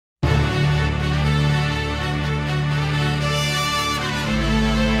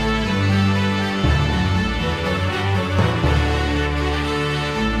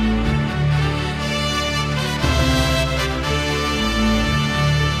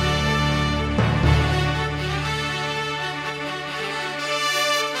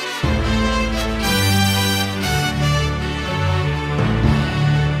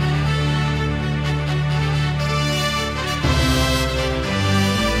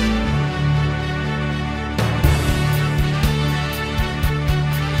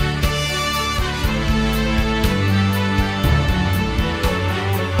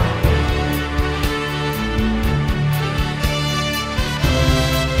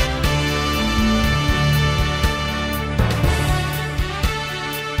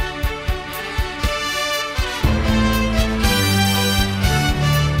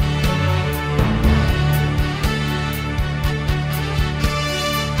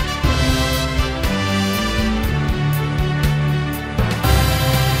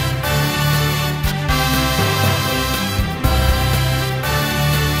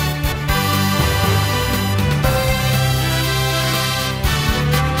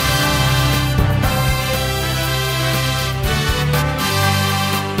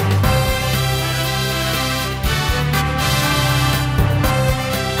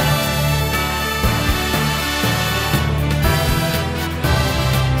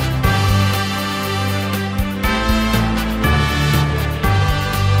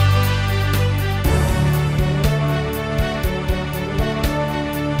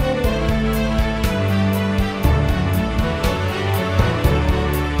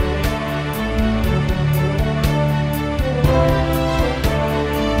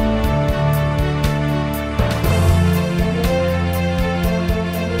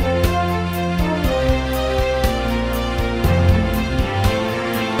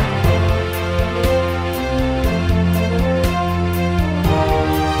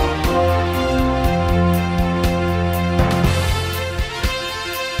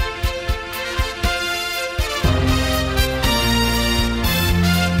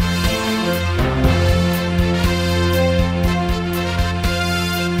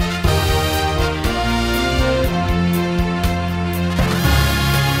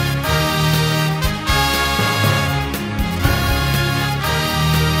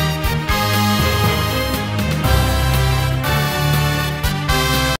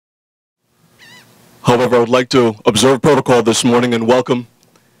However, I would like to observe protocol this morning and welcome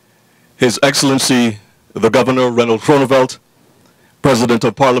His Excellency, the Governor, Reynold Groeneveld, President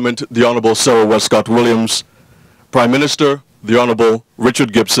of Parliament, the Honorable Sarah Westcott Williams, Prime Minister, the Honorable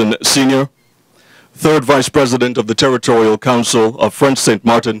Richard Gibson Sr., Third Vice President of the Territorial Council of French St.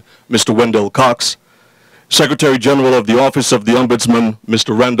 Martin, Mr. Wendell Cox, Secretary General of the Office of the Ombudsman,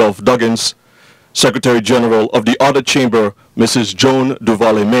 Mr. Randolph Duggins, Secretary General of the Audit Chamber, Mrs. Joan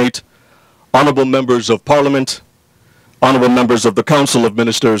Duvalle-Mate, Honorable Members of Parliament, Honorable Members of the Council of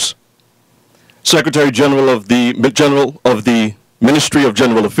Ministers, Secretary General of the Ministry of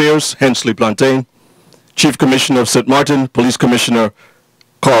General Affairs, Hensley Plantain, Chief Commissioner of St. Martin, Police Commissioner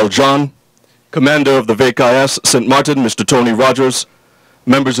Carl John, Commander of the VKS St. Martin, Mr. Tony Rogers,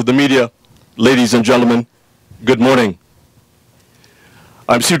 members of the media, ladies and gentlemen, good morning.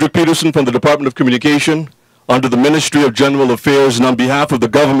 I'm Cedric Peterson from the Department of Communication under the Ministry of General Affairs, and on behalf of the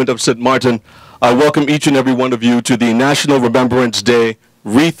Government of St. Martin, I welcome each and every one of you to the National Remembrance Day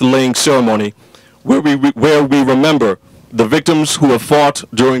wreath-laying ceremony where we remember the victims who have fought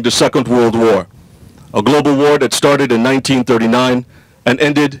during the Second World War, a global war that started in 1939 and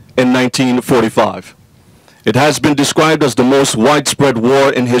ended in 1945. It has been described as the most widespread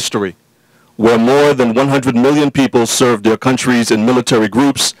war in history, where more than 100 million people served their countries in military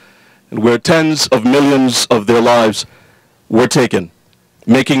groups and where tens of millions of their lives were taken,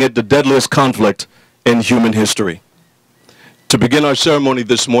 making it the deadliest conflict in human history. To begin our ceremony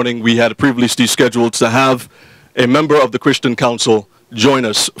this morning, we had previously scheduled to have a member of the Christian Council join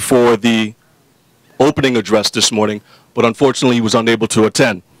us for the opening address this morning, but unfortunately he was unable to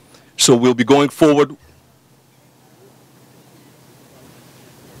attend. So we'll be going forward.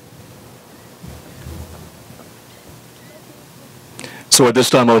 So at this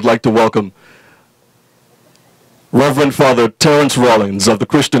time I would like to welcome Reverend Father Terrence Rollins of the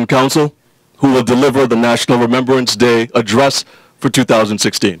Christian Council, who will deliver the National Remembrance Day address for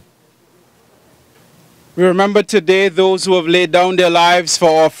 2016. We remember today those who have laid down their lives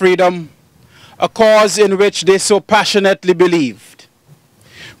for our freedom, a cause in which they so passionately believed.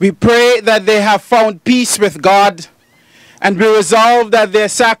 We pray that they have found peace with God, and we resolve that their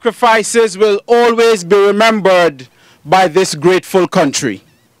sacrifices will always be remembered by this grateful country.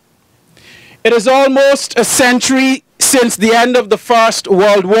 It is almost a century since the end of the First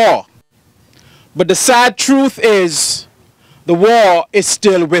World War, but the sad truth is the war is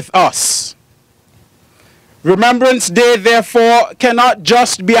still with us. Remembrance Day, therefore, cannot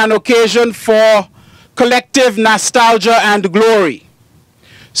just be an occasion for collective nostalgia and glory.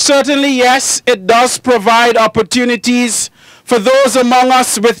 Certainly, yes, it does provide opportunities for those among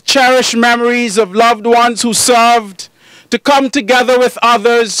us with cherished memories of loved ones who served to come together with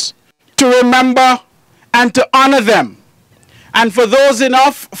others to remember and to honor them. And for those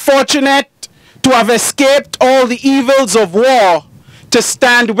enough fortunate to have escaped all the evils of war, to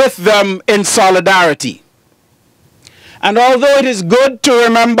stand with them in solidarity. And although it is good to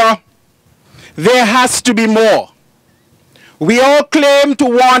remember, there has to be more. We all claim to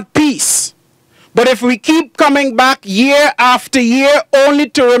want peace, but if we keep coming back year after year only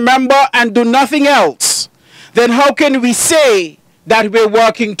to remember and do nothing else, then how can we say that we're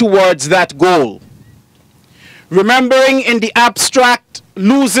working towards that goal? Remembering in the abstract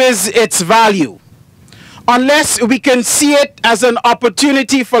loses its value unless we can see it as an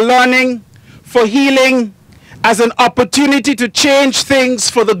opportunity for learning, for healing, as an opportunity to change things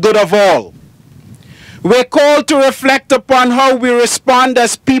for the good of all. We're called to reflect upon how we respond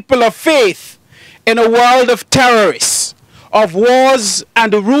as people of faith in a world of terrorists, of wars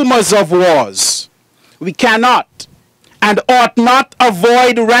and rumors of wars. We cannot and ought not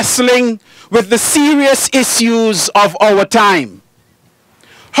avoid wrestling with the serious issues of our time.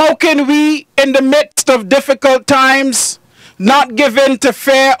 How can we, in the midst of difficult times, not give in to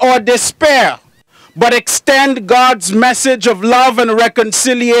fear or despair, but extend God's message of love and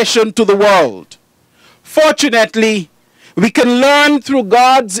reconciliation to the world? Fortunately, we can learn through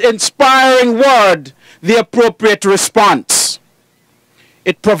God's inspiring word the appropriate response.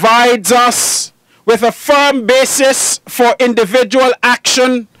 It provides us with a firm basis for individual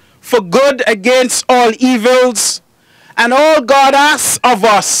action for good against all evils, and all God asks of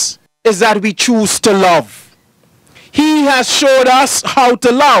us is that we choose to love. He has showed us how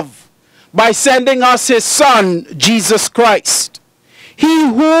to love by sending us his Son, Jesus Christ. He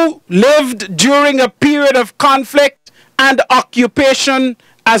who lived during a period of conflict and occupation,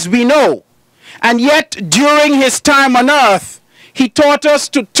 as we know, and yet during his time on earth, he taught us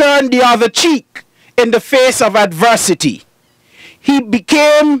to turn the other cheek in the face of adversity. He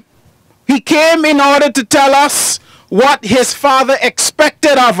came in order to tell us what his Father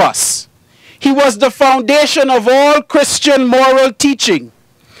expected of us. He was the foundation of all Christian moral teaching,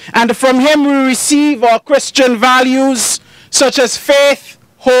 and from him we receive our Christian values such as faith,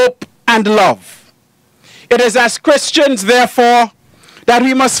 hope, and love. It is as Christians, therefore, that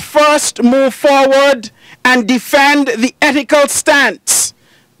we must first move forward and defend the ethical stance,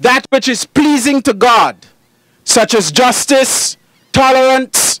 that which is pleasing to God, such as justice,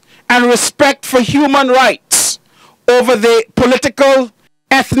 tolerance, and respect for human rights over the political,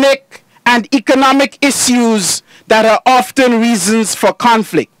 ethnic, and economic issues that are often reasons for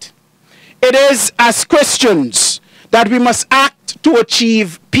conflict. It is as Christians that we must act to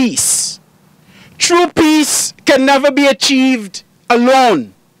achieve peace. True peace can never be achieved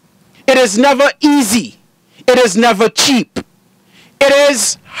alone. It is never easy. It is never cheap. It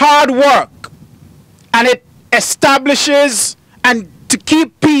is hard work, and it establishes and to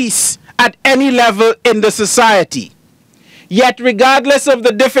keep peace at any level in the society. Yet regardless of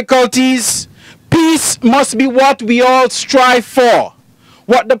the difficulties, peace must be what we all strive for,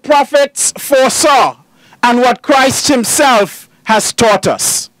 what the prophets foresaw, and what Christ himself has taught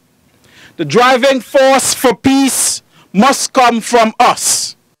us. The driving force for peace must come from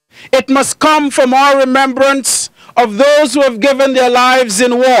us. It must come from our remembrance of those who have given their lives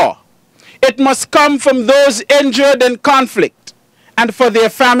in war. It must come from those injured in conflict and for their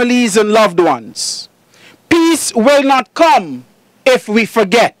families and loved ones. Peace will not come if we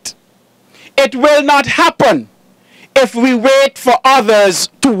forget. It will not happen if we wait for others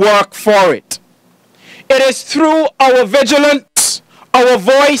to work for it. It is through our vigilance, our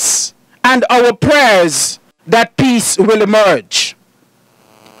voice, and our prayers that peace will emerge.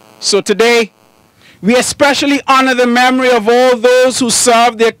 So today, we especially honor the memory of all those who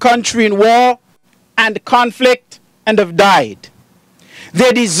served their country in war and conflict and have died.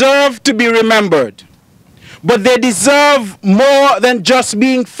 They deserve to be remembered, but they deserve more than just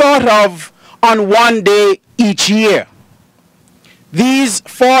being thought of on one day each year. These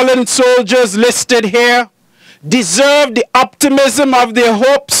fallen soldiers listed here deserve the optimism of their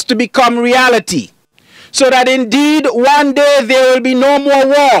hopes to become reality, so that indeed one day there will be no more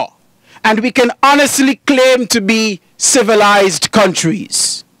war, and we can honestly claim to be civilized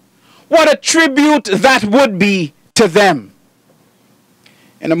countries. What a tribute that would be to them.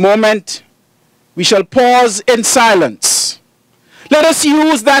 In a moment, we shall pause in silence. Let us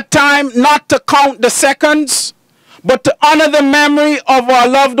use that time not to count the seconds, but to honor the memory of our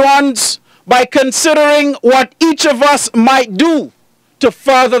loved ones by considering what each of us might do to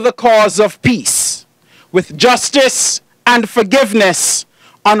further the cause of peace, with justice and forgiveness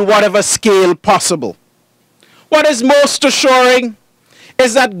on whatever scale possible. What is most assuring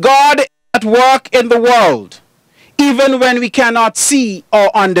is that God is at work in the world, even when we cannot see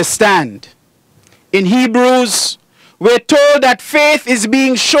or understand. In Hebrews, we're told that faith is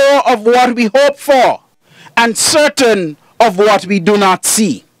being sure of what we hope for and certain of what we do not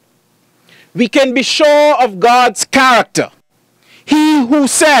see. We can be sure of God's character. He who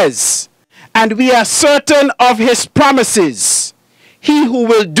says, and we are certain of his promises, he who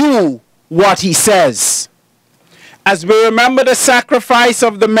will do what he says. As we remember the sacrifice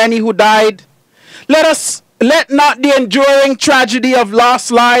of the many who died, let not the enduring tragedy of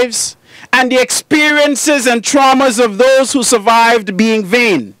lost lives and the experiences and traumas of those who survived be in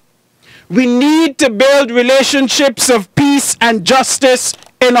vain. We need to build relationships of peace and justice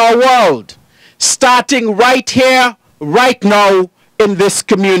in our world, starting right here, right now, in this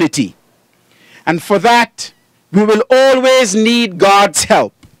community. And for that, we will always need God's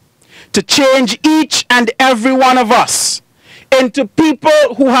help to change each and every one of us into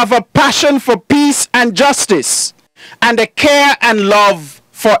people who have a passion for peace and justice and a care and love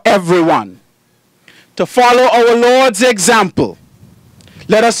for everyone. To follow our Lord's example,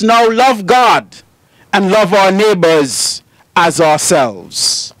 let us now love God and love our neighbors as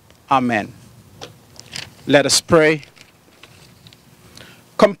ourselves. Amen. Let us pray.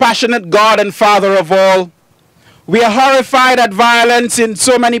 Compassionate God and Father of all, we are horrified at violence in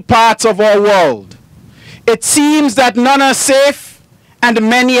so many parts of our world. It seems that none are safe and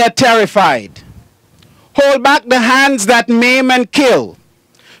many are terrified. Hold back the hands that maim and kill.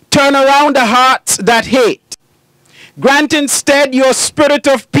 Turn around the hearts that hate. Grant instead your spirit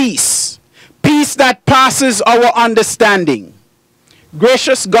of peace, peace that passes our understanding.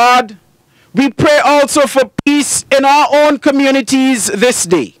 Gracious God, we pray also for peace in our own communities this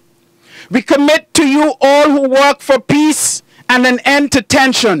day. We commit to you all who work for peace and an end to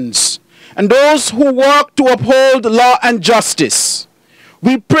tensions, and those who work to uphold law and justice.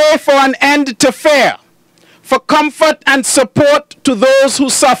 We pray for an end to fear, for comfort and support to those who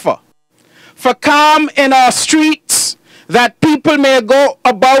suffer, for calm in our streets, that people may go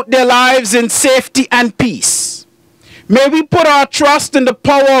about their lives in safety and peace. May we put our trust in the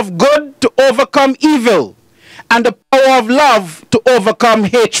power of good to overcome evil and the power of love to overcome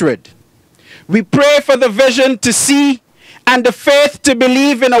hatred. We pray for the vision to see and the faith to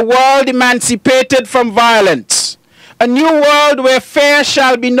believe in a world emancipated from violence, a new world where fear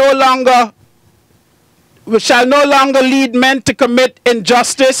shall no longer lead men to commit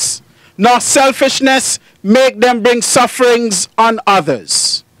injustice, nor selfishness make them bring sufferings on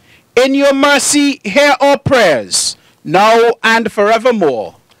others. In your mercy, hear our prayers, now and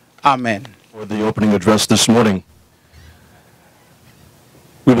forevermore. Amen. For the opening address this morning,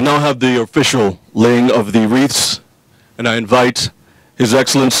 we will now have the official laying of the wreaths, and I invite His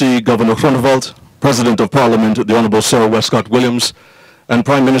Excellency Governor Groenewald, President of Parliament, the Honorable Sarah Westcott Williams, and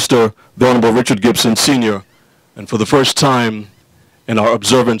Prime Minister, the Honorable Richard Gibson Sr., and for the first time in our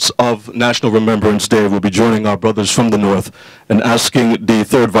observance of National Remembrance Day, we'll be joining our brothers from the North and asking the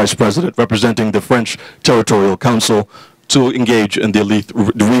third Vice President, representing the French Territorial Council, to engage in the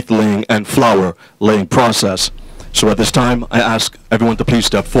wreath laying and flower laying process. So at this time, I ask everyone to please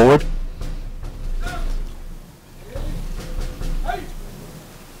step forward.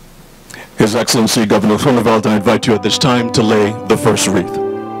 His Excellency Governor Groenewald, I invite you at this time to lay the first wreath.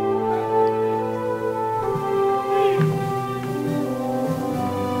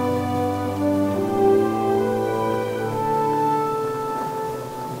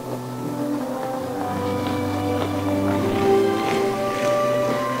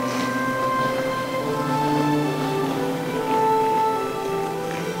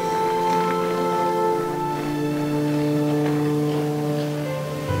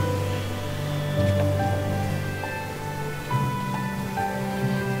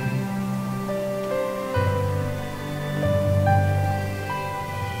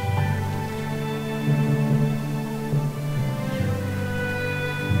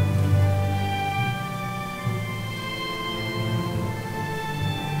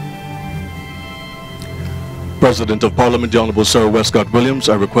 President of Parliament, the Honorable Sarah Westcott Williams,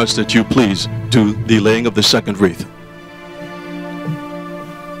 I request that you please do the laying of the second wreath.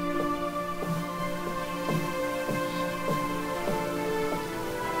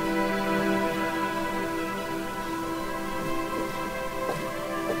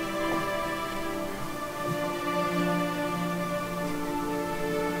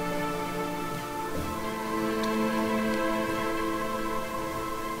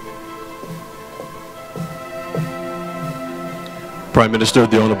 Prime Minister,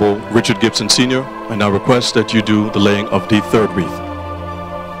 the Honorable Richard Gibson Sr., I now request that you do the laying of the third wreath.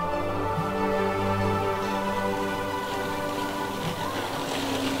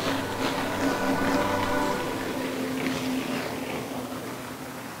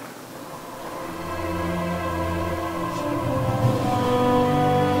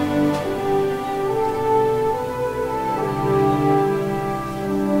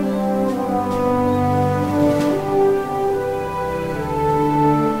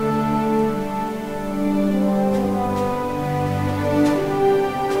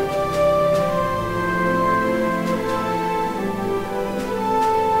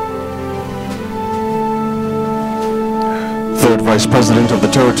 Vice President of the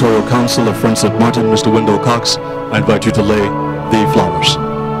Territorial Council of French St. Martin, Mr. Wendell Cox, I invite you to lay the flowers.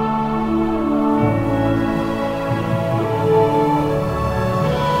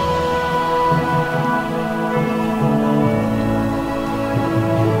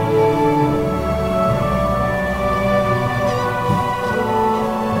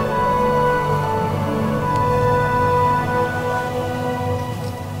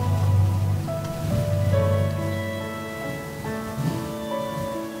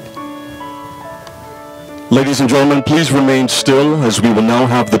 Ladies and gentlemen, please remain still as we will now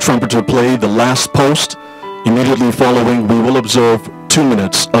have the trumpeter play the last post. Immediately following, we will observe 2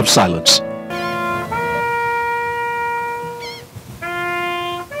 minutes of silence.